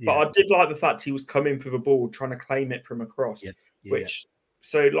 Yeah. But I did like the fact he was coming for the ball, trying to claim it from across.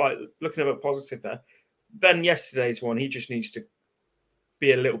 So looking at it positive there. Then yesterday's one, he just needs to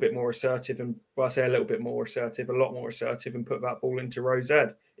be a little bit more assertive, and well, I say a little bit more assertive, a lot more assertive, and put that ball into Rose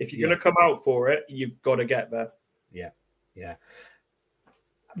Ed. If you're going to come out for it, you've got to get there. Yeah.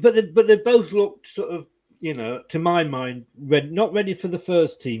 But they both looked sort of, you know, to my mind, not ready for the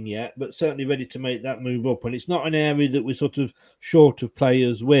first team yet, but certainly ready to make that move up. And it's not an area that we're sort of short of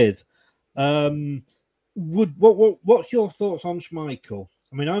players with. What's your thoughts on Schmeichel?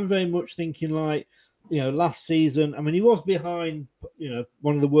 I mean, I'm very much thinking like, you know, last season, I mean, he was behind, you know,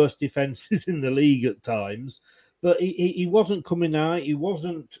 one of the worst defenses in the league at times, but he wasn't coming out. He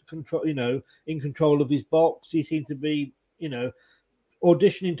wasn't in control of his box. He seemed to be, you know,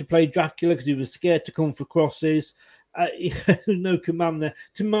 auditioning to play Dracula because he was scared to come for crosses. No command there.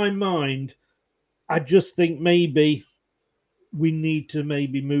 To my mind, I just think maybe we need to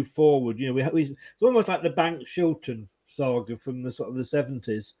move forward. You know, it's almost like the Banks-Shilton saga from the sort of the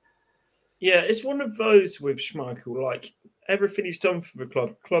 70s. Yeah, it's one of those with Schmeichel, like everything he's done for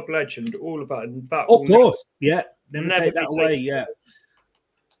the club legend, all about that. Of course, never take that away, yeah.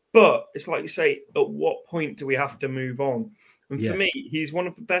 But it's like you say, at what point do we have to move on? And for me, he's one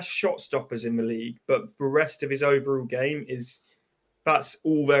of the best shot stoppers in the league, but the rest of his overall game that's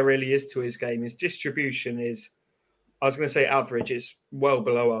all there really is to his game. His distribution is, I was going to say average, it's well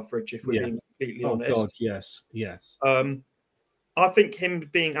below average if we're being completely honest. Oh, God, yes. I think him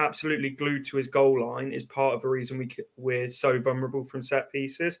being absolutely glued to his goal line is part of the reason we're so vulnerable from set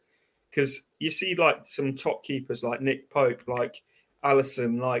pieces. Because you see, like some top keepers like Nick Pope, like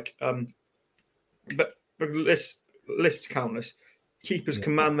Alisson, but the list's countless. keepers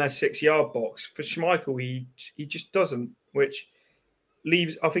command their 6-yard box. For Schmeichel, he just doesn't, which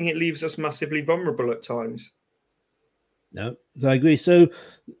leaves us massively vulnerable at times. No, I agree. So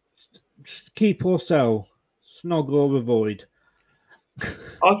keep or sell, snog or avoid.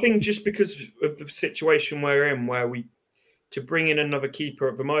 I think just because of the situation we're in, where to bring in another keeper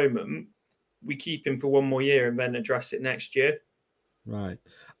at the moment, we keep him for one more year and then address it next year. Right.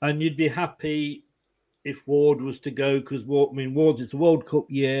 And you'd be happy if Ward was to go, because Ward's, it's a World Cup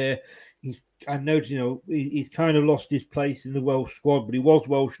year. I know, he's kind of lost his place in the Welsh squad, but he was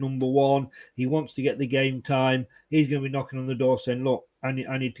Welsh number one. He wants to get the game time. He's going to be knocking on the door saying, look, I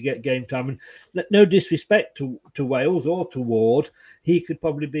need to get game time. And no disrespect to Wales or to Ward, he could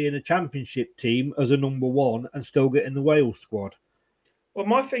probably be in a championship team as a number one and still get in the Wales squad. Well,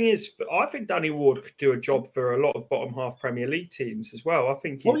 my thing is, I think Danny Ward could do a job for a lot of bottom half Premier League teams as well. I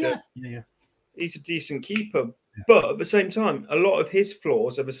think he's a decent keeper. Yeah. But at the same time, a lot of his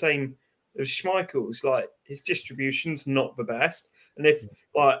flaws are the same as Schmeichel's. Like, his distribution's not the best. And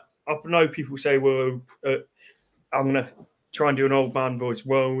I know people say, well, I'm going to try and do an old man voice.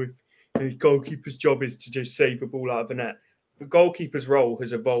 Well, if the goalkeeper's job is to just save the ball out of the net. The goalkeeper's role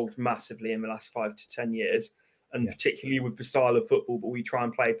has evolved massively in the last 5 to 10 years. And particularly with the style of football that we try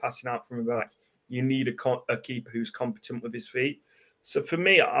and play, passing out from the back, you need a keeper who's competent with his feet. So for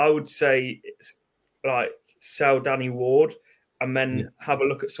me, I would say it's like sell Danny Ward and then have a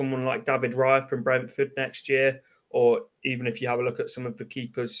look at someone like David Raya from Brentford next year, or even if you have a look at some of the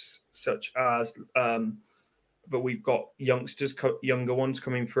keepers such as but we've got younger ones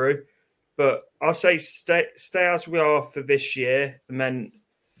coming through. But I'll say stay as we are for this year and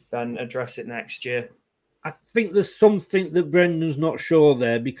then address it next year. I think there's something that Brendan's not sure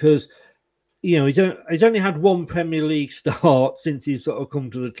there, because he's only had one Premier League start since he's sort of come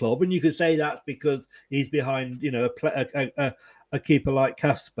to the club, and you could say that's because he's behind a keeper like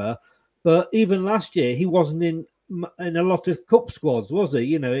Kasper. But even last year, he wasn't in a lot of cup squads, was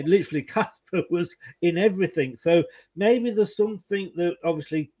he? It literally Kasper was in everything. So maybe there's something that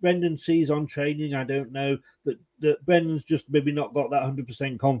obviously Brendan sees on training. I don't know that Brendan's just maybe not got that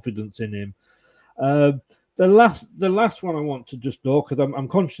 100% confidence in him. The last one I want to just know, because I'm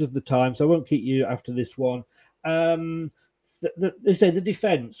conscious of the time, so I won't keep you after this one. They say the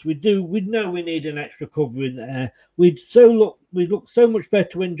defence. We know we need an extra cover in there. We look so much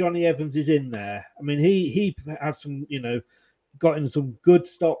better when Johnny Evans is in there. I mean, he had some, got in some good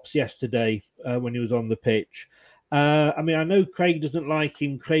stops yesterday when he was on the pitch. I know Craig doesn't like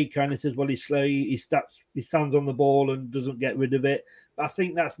him. Craig kind of says, well, he's slow, he stands on the ball and doesn't get rid of it. But I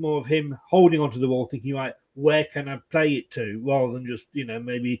think that's more of him holding onto the ball, thinking, right, where can I play it to, rather than just,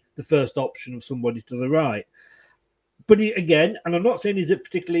 maybe the first option of somebody to the right. But again, and I'm not saying he's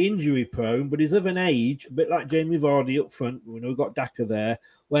particularly injury prone, but he's of an age, a bit like Jamie Vardy up front. We've got Daka there,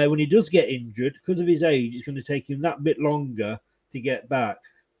 where when he does get injured, because of his age, it's going to take him that bit longer to get back.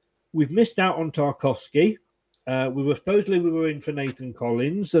 We've missed out on Tarkowski. We were in for Nathan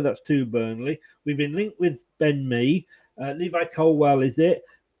Collins, so that's 2 Burnley. We've been linked with Ben Mee. Levi Colwell, is it?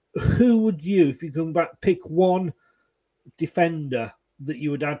 Who would you, if you come back, pick one defender that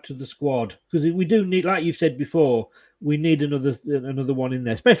you would add to the squad? Because we do need, like you've said before, we need another one in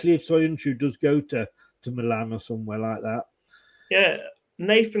there, especially if Soyuncu does go to Milan or somewhere like that. Yeah,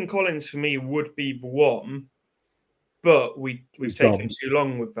 Nathan Collins for me would be the one. But we've taken too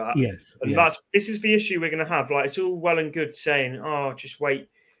long with that. Yes. And this is the issue we're going to have. Like, it's all well and good saying, just wait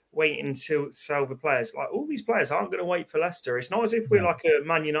until sell the players. Like, all these players aren't going to wait for Leicester. It's not as if we're like a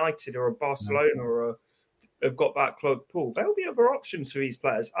Man United or a Barcelona or have got that club pool. There'll be other options for these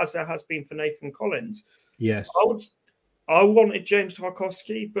players, as there has been for Nathan Collins. Yes. I wanted James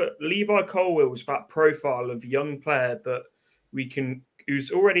Tarkowski, but Levi Colwell's that profile of young player that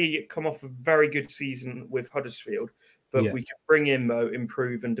who's already come off a very good season with Huddersfield, but we can bring in, though,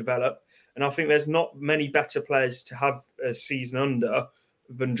 improve and develop. And I think there's not many better players to have a season under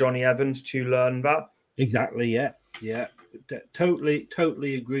than Johnny Evans to learn that. Exactly, yeah.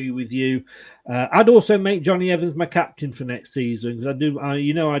 Totally agree with you. I'd also make Johnny Evans my captain for next season, because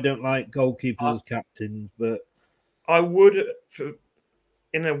I don't like goalkeepers as captains, but I would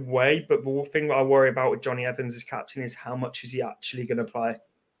in a way, but the thing that I worry about with Johnny Evans as captain is how much is he actually going to play?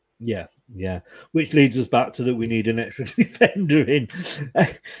 Yeah. Which leads us back to that we need an extra defender in.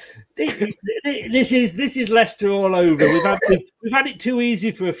 This is Leicester all over. We've had it too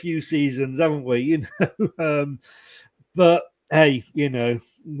easy for a few seasons, haven't we? But hey,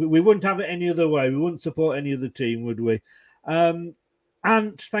 we wouldn't have it any other way. We wouldn't support any other team, would we?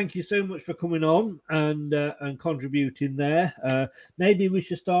 And thank you so much for coming on and contributing there. Maybe we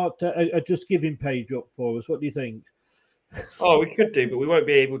should start a Just Giving page up for us. What do you think? Oh, we could do, but we won't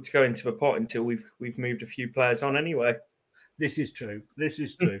be able to go into the pot until we've moved a few players on anyway. This is true.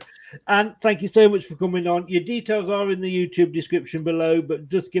 And thank you so much for coming on. Your details are in the YouTube description below, but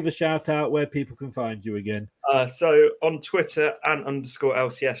just give a shout out where people can find you again. So on Twitter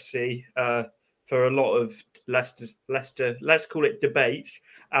 @_LCFC for a lot of Leicester, let's call it debates,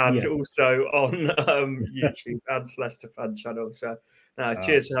 and also on YouTube and Leicester Fan Channel. So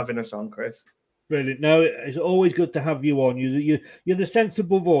cheers for having us on, Chris. Brilliant. No, it's always good to have you on. You're the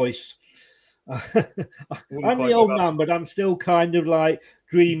sensible voice. I'm the old man, but I'm still kind of like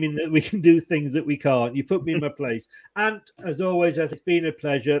dreaming that we can do things that we can't. You put me in my place. And as always, it's been a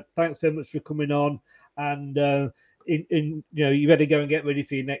pleasure. Thanks very much for coming on. And you better go and get ready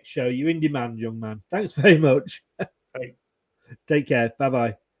for your next show. You're in demand, young man. Thanks very much. Take care.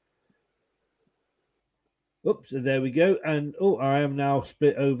 Bye-bye. Oops, there we go. And I am now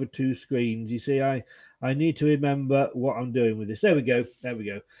split over 2 screens. You see, I need to remember what I'm doing with this. There we go.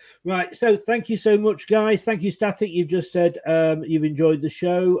 Right. So thank you so much, guys. Thank you, Static. You've just said you've enjoyed the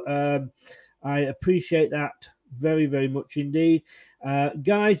show. I appreciate that very, very much indeed.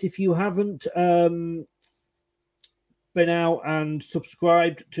 Guys, if you haven't been out and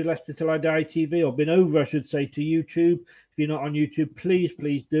subscribed to Leicester Till I Die TV, or been over, I should say, to YouTube. If you're not on YouTube, please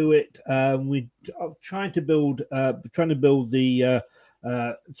do it. We're trying to build the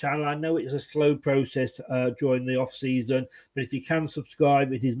channel. I know it's a slow process during the off season, but if you can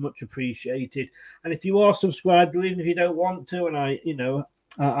subscribe, it is much appreciated. And if you are subscribed, or even if you don't want to, and I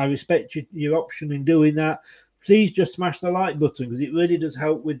respect your option in doing that, please just smash the like button, because it really does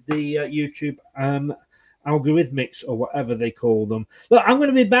help with the YouTube algorithmics, or whatever they call them. Look, I'm going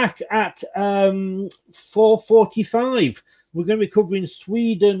to be back at 4:45. We're going to be covering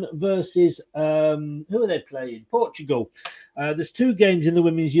Sweden versus who are they playing? Portugal. There's 2 games in the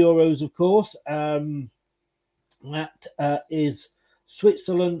Women's Euros, of course. That is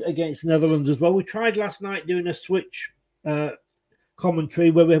Switzerland against Netherlands as well. We tried last night doing a switch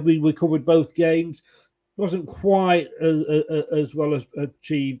commentary where we covered both games. Wasn't quite as well as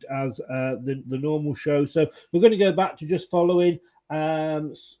achieved as the normal show. So we're going to go back to just following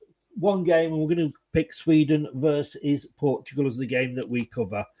one game, and we're going to pick Sweden versus Portugal as the game that we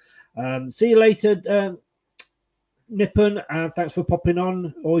cover. See you later, Nippon. Thanks for popping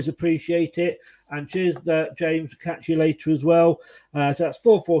on. Always appreciate it. And cheers, James. Catch you later as well. So that's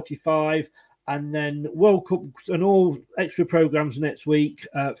 4:45. And then World Cup and all extra programs next week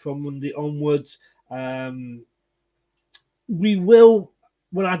from Monday onwards. We will.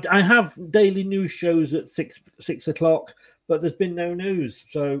 Well, I have daily news shows at 6 o'clock, but there's been no news,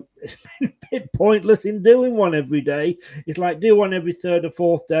 so it's been a bit pointless in doing one every day. It's like do one every 3rd or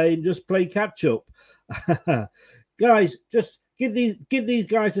 4th day and just play catch up. Guys, just give these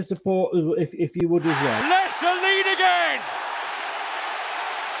guys the support if you would as well. Leicester lead again.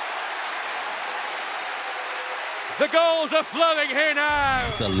 The goals are flowing here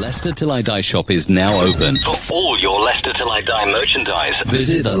now. The Leicester Till I Die shop is now open. For all your Leicester Till I Die merchandise,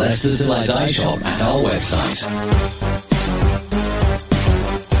 visit the Leicester Till I Die shop at our website.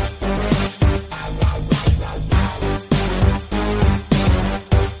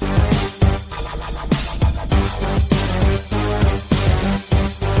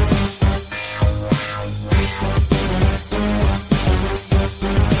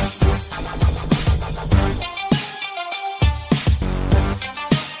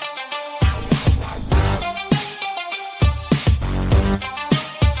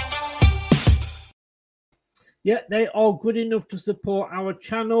 Yeah, they are good enough to support our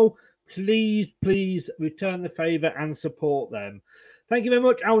channel. Please return the favour and support them. Thank you very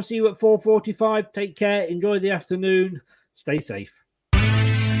much. I will see you at 4:45. Take care. Enjoy the afternoon. Stay safe.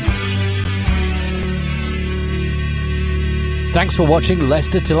 Thanks for watching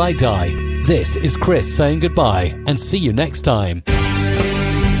Leicester Till I Die. This is Chris saying goodbye, and see you next time.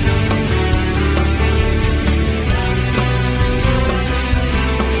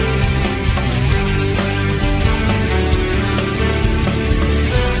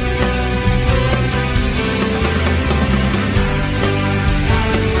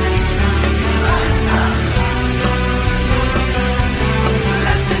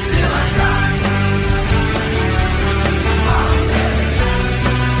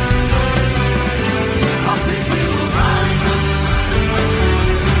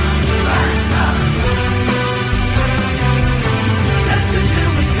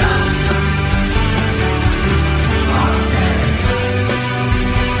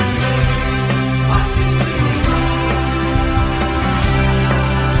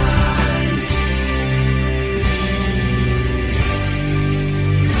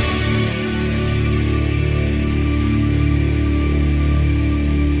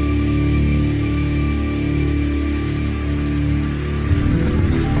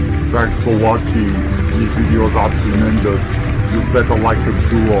 for watching. These videos are tremendous. You better like them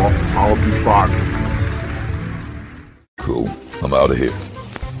too, or I'll be back. Cool. I'm out of here.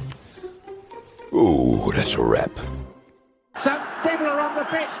 Ooh, that's a wrap. Some people are on the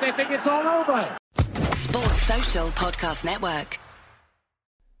pitch. They think it's all over. Sports Social Podcast Network.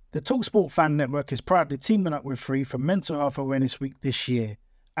 The TalkSport Fan Network is proudly teaming up with Free for Mental Health Awareness Week this year.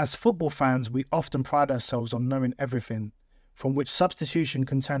 As football fans, we often pride ourselves on knowing everything, from which substitution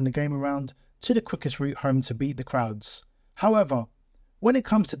can turn the game around to the quickest route home to beat the crowds. However, when it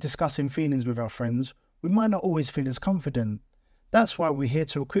comes to discussing feelings with our friends, we might not always feel as confident. That's why we're here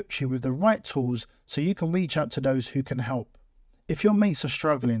to equip you with the right tools so you can reach out to those who can help. If your mates are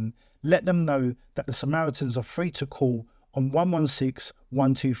struggling, let them know that the Samaritans are free to call on 116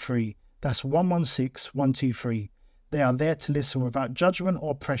 123. That's 116 123. They are there to listen without judgment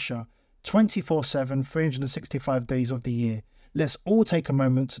or pressure, 24/7, 365 days of the year. Let's all take a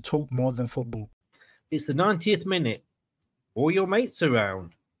moment to talk more than football. It's the 90th minute. All your mates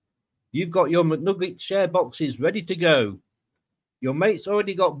around. You've got your McNugget share boxes ready to go. Your mates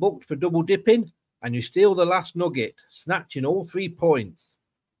already got booked for double dipping, and you steal the last nugget, snatching all 3 points.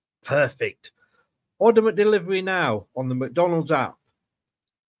 Perfect. Order McDelivery now on the McDonald's app.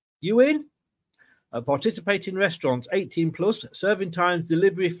 You in? At participating restaurants, 18 plus, serving times,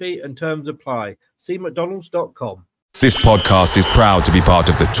 delivery fee and terms apply. See mcdonalds.com. This podcast is proud to be part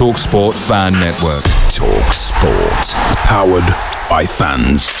of the TalkSport Fan Network. TalkSport. Powered by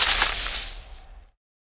fans.